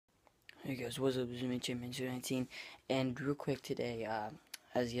Hey guys, what's up? This is me, Champion219, and real quick today,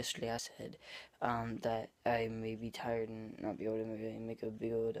 as yesterday I said, that I may be tired and not be able to make a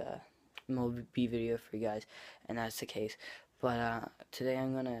big old, MLB video for you guys, and that's the case. But, today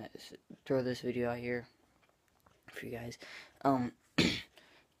I'm gonna throw this video out here for you guys.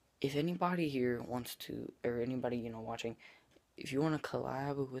 If anybody here wants to, or anybody, watching, if you want to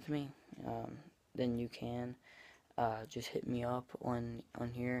collab with me, then you can. Just hit me up on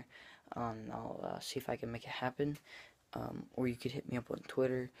here. I'll see if I can make it happen. Or you could hit me up on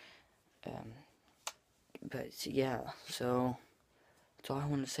Twitter. But yeah, so that's all I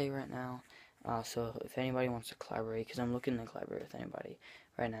want to say right now. So if anybody wants to collaborate, because I'm looking to collaborate with anybody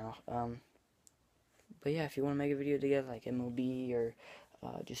right now. But yeah, if you want to make a video together, like MLB or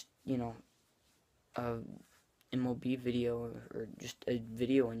just a MLB video or just a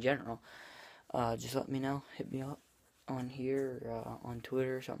video in general, just let me know. Hit me up on here or on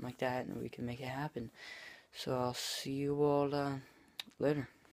Twitter or something like that, and we can make it happen. So I'll see you all later.